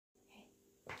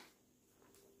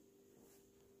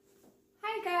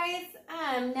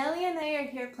guys, Nellie and I are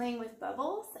here playing with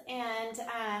bubbles, and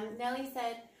Nellie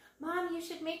said, Mom, you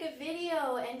should make a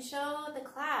video and show the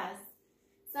class.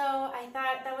 So I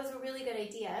thought that was a really good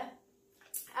idea.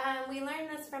 We learned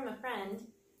this from a friend.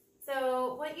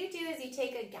 So what you do is you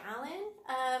take a gallon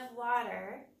of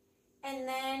water, and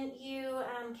then you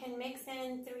can mix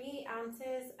in 3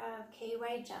 ounces of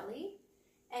KY jelly,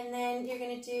 and then you're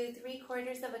going to do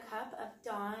 3/4 of a cup of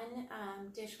Dawn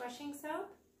dishwashing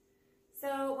soap.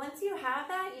 So once you have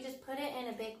that, you just put it in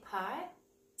a big pot.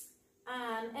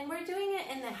 And we're doing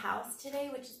it in the house today,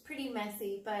 which is pretty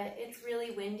messy, but it's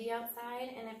really windy outside,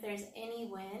 and if there's any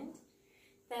wind,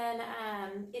 then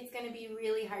it's going to be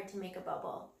really hard to make a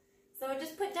bubble. So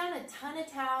just put down a ton of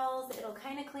towels. It'll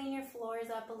kind of clean your floors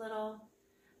up a little.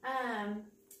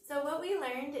 So what we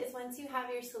learned is once you have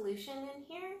your solution in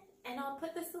here, and I'll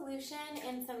put the solution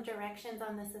in some directions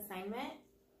on this assignment,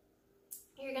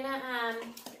 you're going to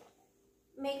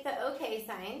make the OK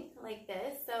sign like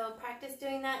this. So practice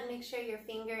doing that and make sure your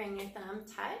finger and your thumb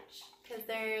touch, because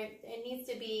it needs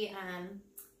to be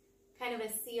kind of a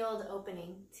sealed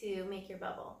opening to make your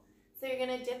bubble. So you're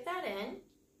going to dip that in,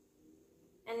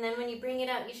 and then when you bring it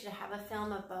out, you should have a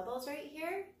film of bubbles right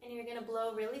here, and you're going to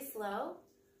blow really slow.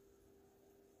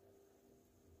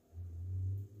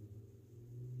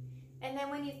 And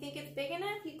then when you think it's big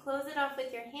enough, you close it off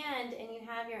with your hand and you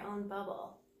have your own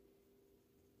bubble.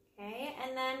 Okay,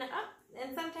 and then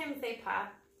and sometimes they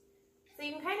pop. So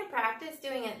you can kind of practice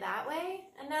doing it that way.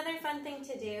 Another fun thing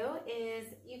to do is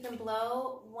you can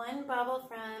blow one bubble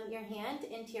from your hand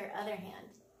into your other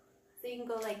hand. So you can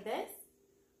go like this.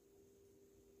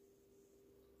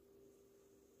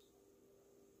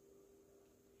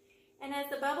 And as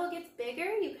the bubble gets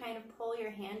bigger, you kind of pull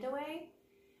your hand away.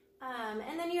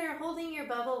 And then you're holding your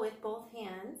bubble with both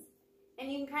hands.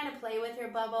 And you can kind of play with your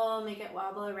bubble, make it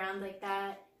wobble around like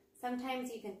that.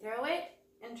 Sometimes you can throw it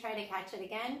and try to catch it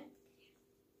again.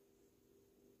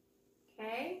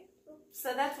 Okay,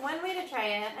 so that's one way to try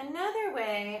it. Another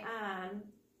way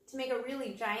to make a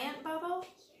really giant bubble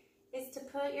is to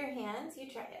put your hands,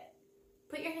 you try it.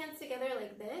 Put your hands together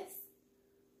like this.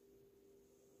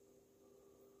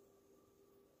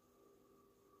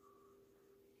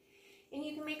 And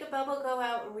you can make a bubble go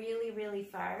out really, really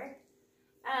far.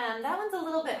 That one's a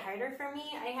little bit harder for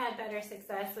me. I had better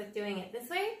success with doing it this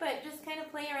way, but just kind of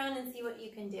play around and see what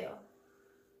you can do.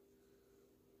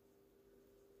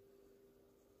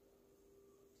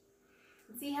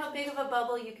 See how big of a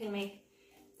bubble you can make.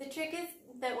 The trick is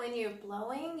that when you're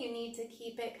blowing, you need to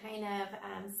keep it kind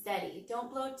of steady. Don't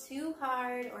blow too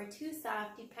hard or too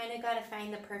soft. You kind of got to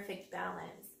find the perfect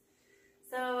balance.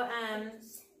 So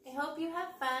I hope you have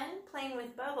fun playing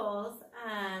with bubbles.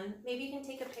 Maybe you can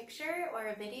take a picture or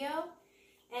a video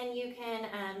and you can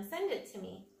send it to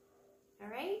me. All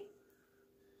right?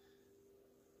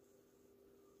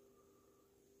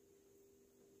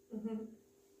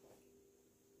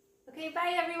 Okay,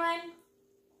 bye everyone.